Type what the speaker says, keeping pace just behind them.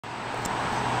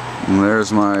And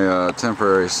there's my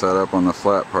temporary setup on the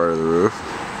flat part of the roof.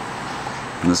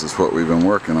 And this is what we've been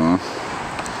working on.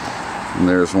 And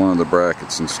there's one of the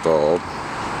brackets installed.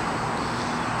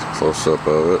 It's a close-up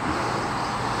of it.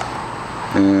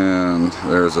 And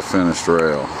there's a finished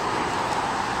rail.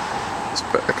 Let's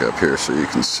back up here so you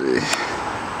can see.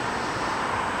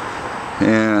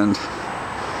 And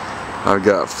I've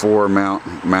got 4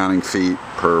 mounting feet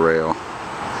per rail.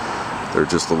 They're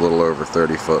just a little over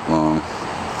 30 foot long.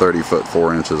 30 foot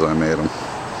 4 inches I made them.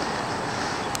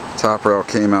 Top rail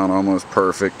came out almost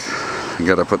perfect. I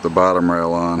gotta put the bottom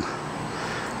rail on.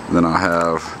 Then I'll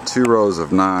have 2 rows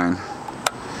of 9.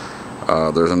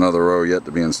 There's another row yet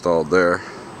to be installed there.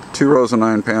 2 rows of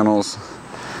 9 panels,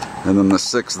 and then the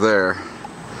 6 there.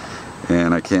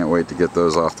 And I can't wait to get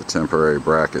those off the temporary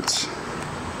brackets.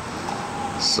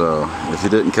 So, if you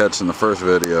didn't catch in the first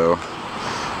video,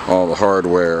 all the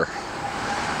hardware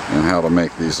and how to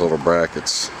make these little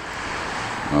brackets,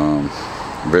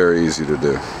 very easy to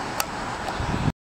do.